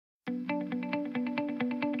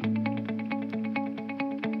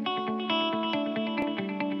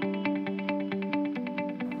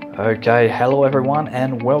Okay, hello everyone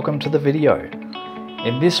and welcome to the video.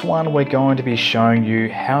 In this one we're going to be showing you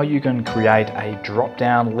how you can create a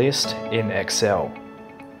drop-down list in Excel.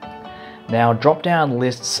 Now drop-down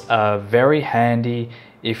lists are very handy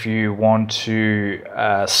if you want to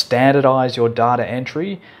standardize your data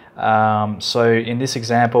entry. So in this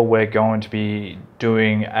example we're going to be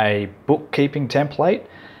doing a bookkeeping template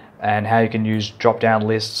and how you can use drop-down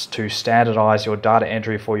lists to standardize your data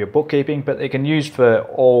entry for your bookkeeping, but they can use for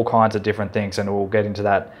all kinds of different things, and we'll get into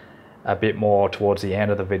that a bit more towards the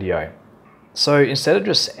end of the video. So instead of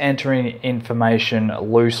just entering information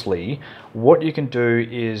loosely, what you can do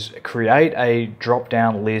is create a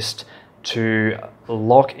drop-down list to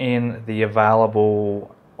lock in the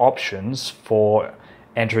available options for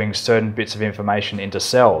entering certain bits of information into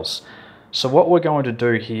cells. So what we're going to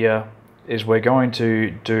do here is we're going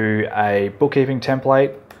to do a bookkeeping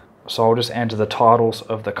template. So I'll just enter the titles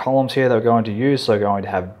of the columns here that we're going to use. So we're going to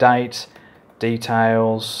have date,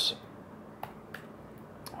 details,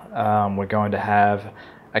 we're going to have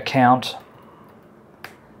account,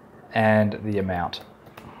 and the amount.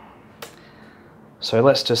 So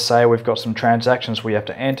let's just say we've got some transactions we have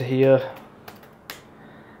to enter here,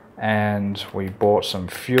 and we bought some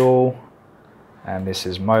fuel, and this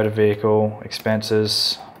is motor vehicle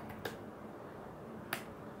expenses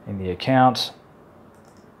in the account,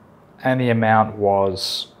 and the amount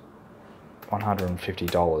was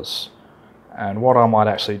 $150. And what I might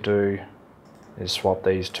actually do is swap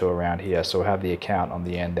these two around here, so we'll have the account on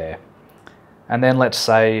the end there. And then let's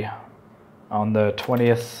say on the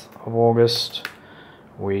 20th of August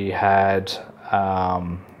we had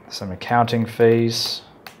some accounting fees,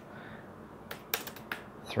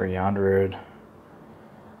 300,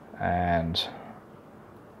 and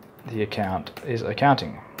the account is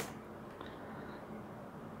accounting.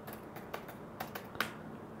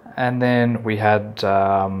 And then we had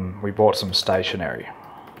we bought some stationery,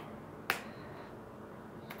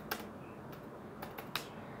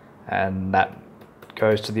 and that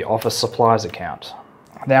goes to the office supplies account.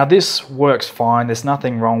 Now this works fine, there's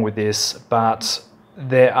nothing wrong with this, but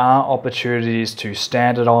there are opportunities to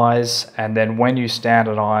standardize, and then when you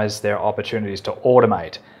standardize there are opportunities to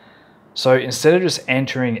automate. So instead of just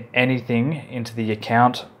entering anything into the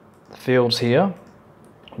account fields here,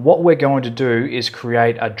 what we're going to do is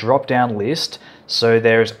create a drop-down list so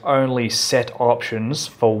there's only set options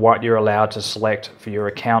for what you're allowed to select for your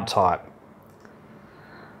account type.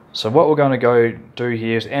 So what we're going to go do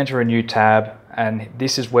here is enter a new tab, and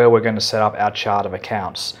this is where we're going to set up our chart of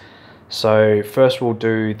accounts. So first we'll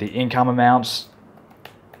do the income amounts.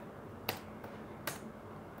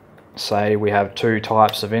 Say we have two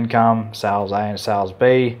types of income, sales A and sales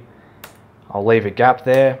B. I'll leave a gap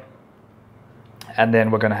there. And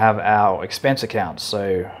then we're going to have our expense accounts.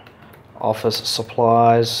 So office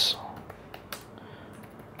supplies,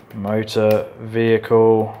 motor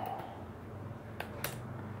vehicle,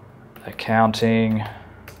 accounting,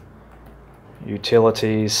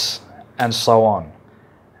 utilities, and so on.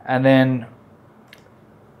 And then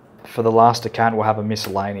for the last account we'll have a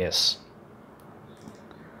miscellaneous.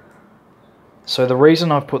 So the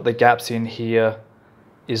reason I've put the gaps in here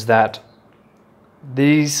is that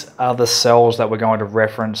these are the cells that we're going to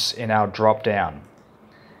reference in our drop down.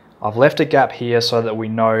 I've left a gap here so that we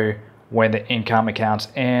know when the income accounts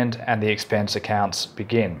end and the expense accounts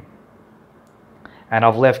begin. And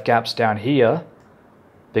I've left gaps down here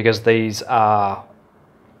because these are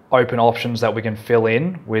open options that we can fill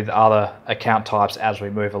in with other account types as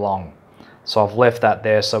we move along. So I've left that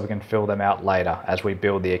there so we can fill them out later as we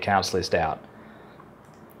build the accounts list out.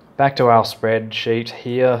 Back to our spreadsheet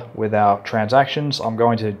here with our transactions, I'm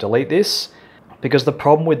going to delete this because the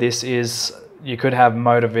problem with this is you could have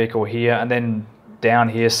motor vehicle here, and then down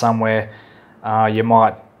here somewhere you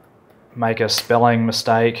might make a spelling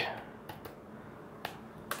mistake,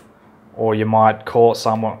 or you might call it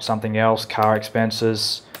something else, car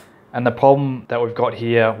expenses. And the problem that we've got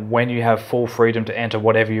here, when you have full freedom to enter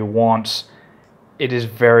whatever you want, it is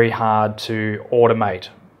very hard to automate,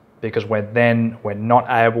 because we're not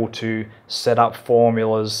able to set up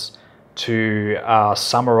formulas to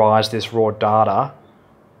summarize this raw data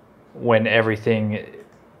when everything,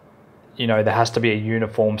 there has to be a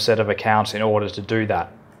uniform set of accounts in order to do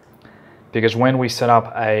that. Because when we set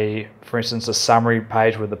up for instance, a summary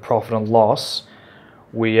page with the profit and loss,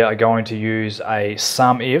 we are going to use a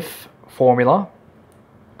SUMIF formula.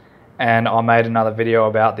 And I made another video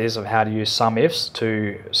about this, of how to use SUMIFs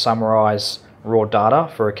to summarize raw data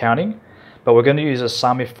for accounting. But we're going to use a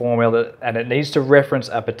SUMIF formula, and it needs to reference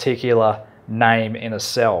a particular name in a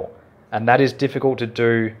cell. And that is difficult to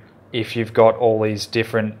do if you've got all these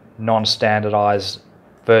different non-standardized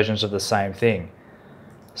versions of the same thing.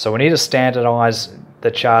 So we need to standardize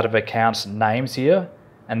the chart of accounts names here,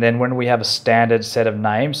 and then when we have a standard set of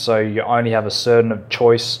names, so you only have a certain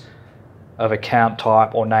choice of account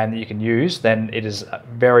type or name that you can use, then it is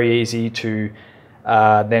very easy to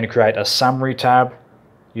then create a summary tab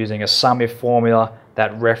using a sum if formula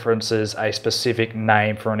that references a specific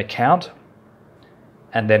name for an account,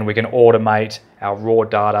 and then we can automate our raw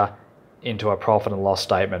data into a profit and loss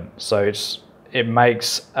statement. So it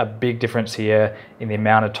makes a big difference here in the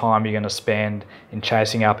amount of time you're going to spend in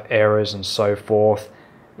chasing up errors and so forth.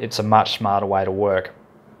 It's a much smarter way to work.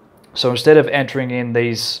 So instead of entering in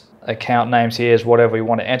these account names here as whatever we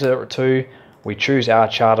want to enter it to, we choose our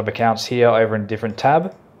chart of accounts here over in a different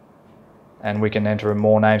tab, and we can enter in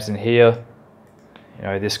more names in here. You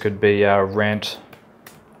know, this could be rent,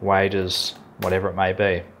 wages, whatever it may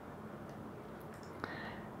be.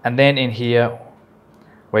 And then in here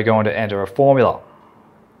we're going to enter a formula.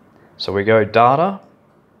 So we go data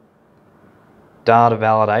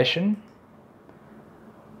validation,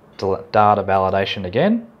 data validation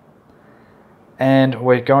again, and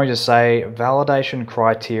we're going to say validation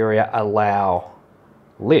criteria allow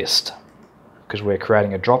list, because we're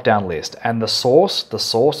creating a drop-down list. And the source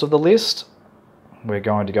of the list, we're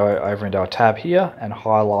going to go over into our tab here and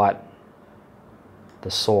highlight the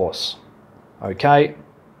source. Okay,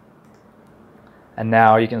 and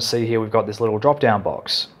now you can see here we've got this little drop-down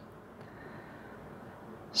box.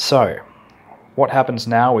 So what happens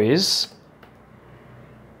now is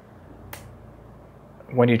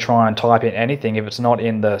when you try and type in anything, if it's not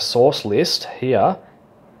in the source list here,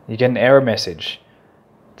 you get an error message.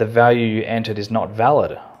 The value you entered is not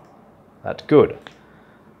valid. That's good.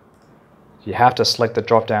 You have to select the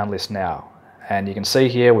drop-down list now. And you can see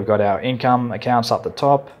here we've got our income accounts up the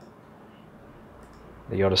top.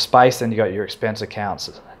 You got a space, then you got your expense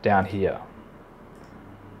accounts down here.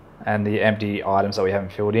 And the empty items that we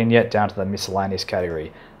haven't filled in yet down to the miscellaneous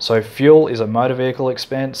category. So fuel is a motor vehicle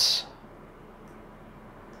expense.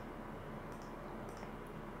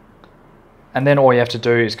 And then all you have to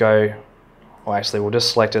do is go, well actually we'll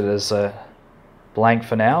just select it as a blank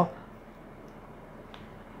for now.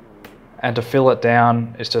 And to fill it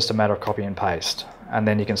down, it's just a matter of copy and paste. And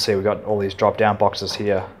then you can see we've got all these drop down boxes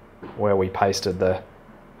here where we pasted the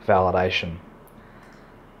validation.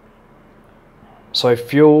 So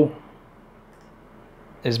fuel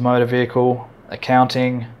is motor vehicle,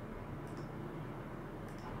 accounting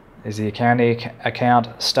is the accounting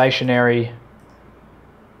account, stationery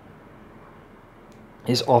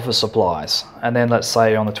is office supplies. And then let's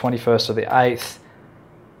say on the 21st of the 8th,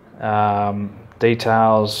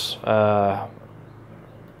 details,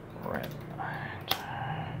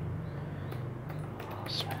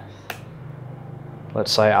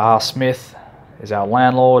 let's say R. Smith is our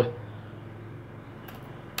landlord,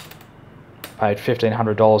 paid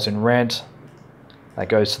 $1,500 in rent, that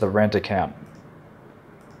goes to the rent account.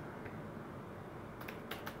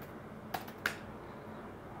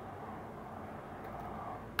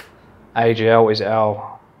 AGL is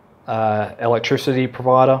our electricity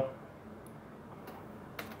provider.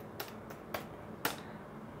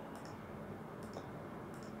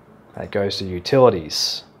 That goes to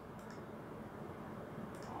utilities.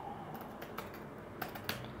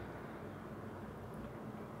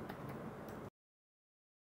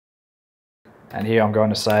 And here I'm going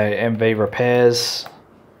to say MV repairs,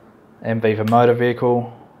 MV for motor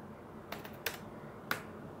vehicle.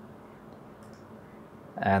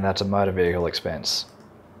 And that's a motor vehicle expense.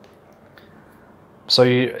 So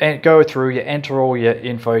you go through, you enter all your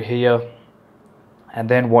info here, and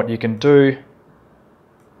then what you can do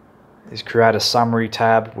is create a summary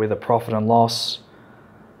tab with a profit and loss,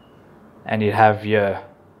 and you have your,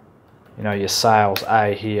 your sales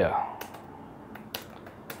A here,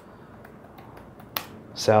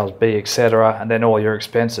 sales B, etc., and then all your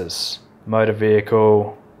expenses, motor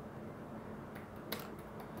vehicle,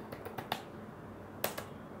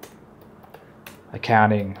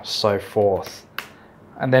 accounting, so forth.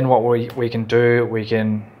 And then what we can do, we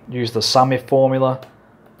can use the sum if formula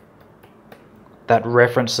that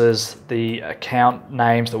references the account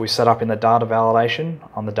names that we set up in the data validation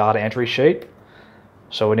on the data entry sheet.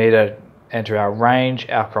 So we need to enter our range,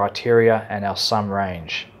 our criteria, and our sum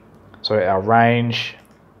range. So our range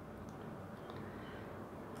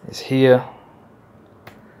is here.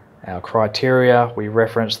 Our criteria, we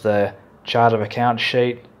reference the chart of account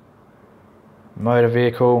sheet, motor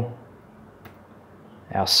vehicle.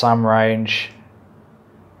 Our sum range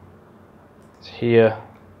is here.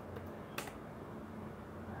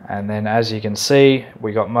 And then as you can see,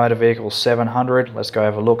 we got motor vehicle 700. Let's go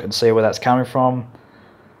have a look and see where that's coming from.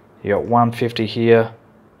 You got 150 here,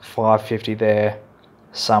 550 there,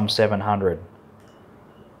 some 700.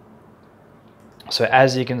 So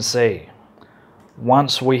as you can see,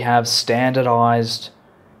 once we have standardized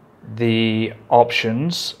the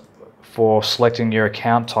options for selecting your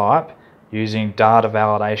account type using data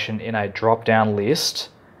validation in a drop-down list,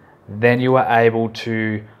 then you are able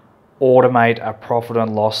to automate a profit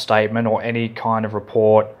and loss statement or any kind of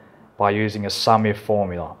report by using a sum if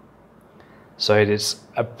formula. So it is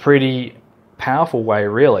a pretty powerful way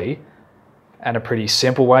really, and a pretty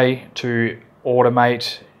simple way to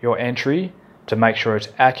automate your entry to make sure it's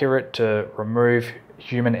accurate, to remove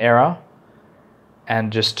human error,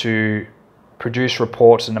 and just to produce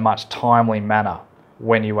reports in a much timely manner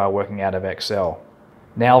when you are working out of Excel.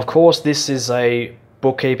 Now, of course, this is a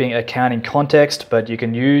bookkeeping accounting context, but you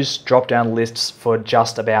can use drop-down lists for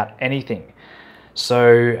just about anything.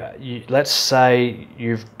 So let's say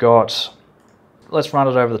you've got, let's run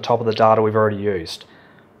it over the top of the data we've already used.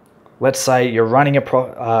 Let's say you're running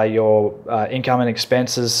your income and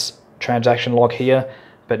expenses transaction log here,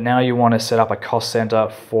 but now you want to set up a cost center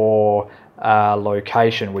for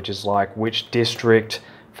location, which is like which district,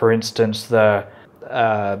 for instance, the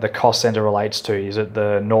cost center relates to. Is it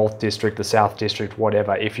the North District, the South District,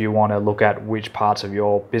 whatever, if you want to look at which parts of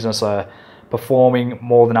your business are performing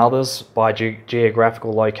more than others by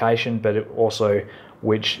geographical location, but also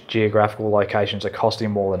which geographical locations are costing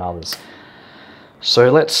more than others.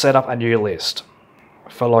 So let's set up a new list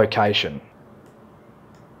for location.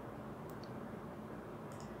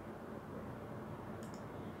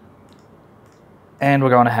 And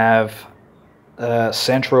we're going to have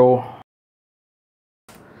Central,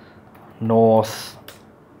 North,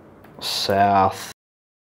 South,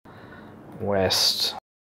 West,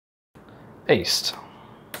 East.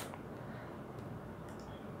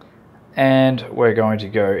 And we're going to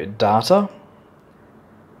go data,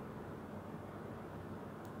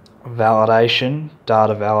 validation,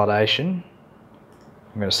 data validation.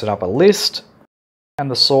 I'm going to set up a list,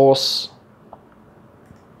 and the source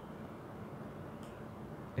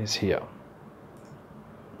is here.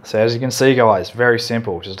 So as you can see, guys, very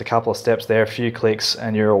simple, just a couple of steps there, a few clicks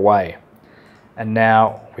and you're away. And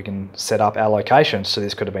now we can set up our location. So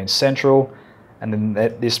this could have been central, and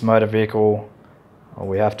then this motor vehicle, well,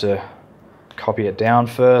 we have to copy it down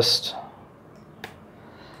first,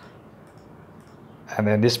 and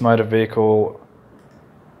then this motor vehicle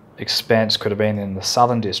expense could have been in the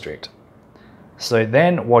Southern District. So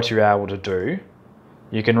then what you're able to do,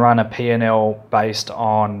 you can run a P&L based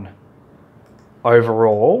on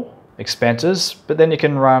overall expenses, but then you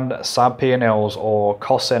can run sub P&Ls or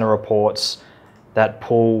cost center reports that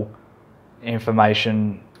pull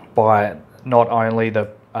information by not only the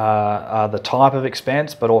type of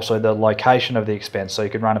expense, but also the location of the expense. So you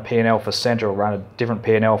could run a P&L for Central, run a different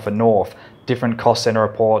P&L for North, different cost center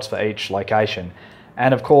reports for each location.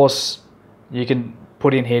 And of course, you can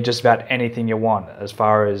put in here just about anything you want as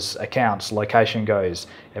far as accounts, location goes.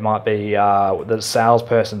 It might be the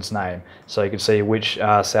salesperson's name, so you can see which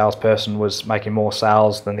salesperson was making more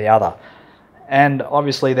sales than the other. And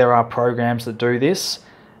obviously there are programs that do this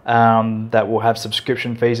that will have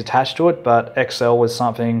subscription fees attached to it, but Excel was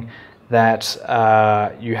something that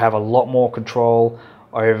you have a lot more control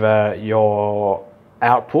over your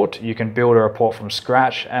output. You can build a report from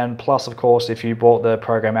scratch, and plus of course if you bought the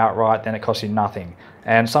program outright, then it costs you nothing,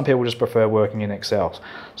 and some people just prefer working in Excel.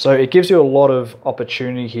 So it gives you a lot of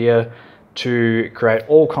opportunity here to create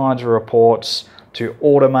all kinds of reports, to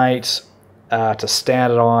automate, to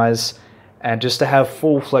standardize, and just to have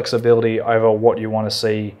full flexibility over what you want to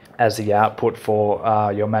see as the output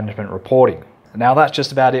for your management reporting. Now that's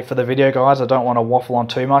just about it for the video, guys. I don't want to waffle on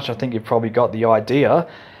too much. I think you've probably got the idea.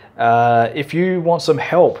 If you want some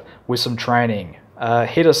help with some training,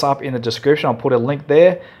 hit us up in the description. I'll put a link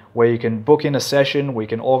there where you can book in a session, we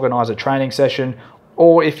can organize a training session,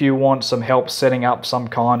 or if you want some help setting up some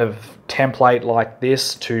kind of template like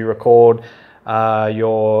this to record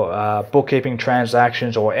your bookkeeping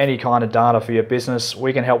transactions or any kind of data for your business,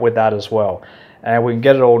 we can help with that as well. And we can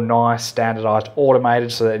get it all nice, standardized,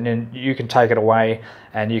 automated, so that then you can take it away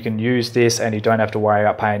and you can use this and you don't have to worry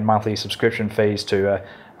about paying monthly subscription fees to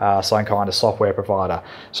some kind of software provider.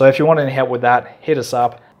 So if you want any help with that, hit us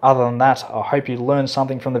up. Other than that, I hope you learned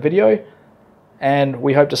something from the video, and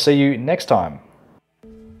we hope to see you next time.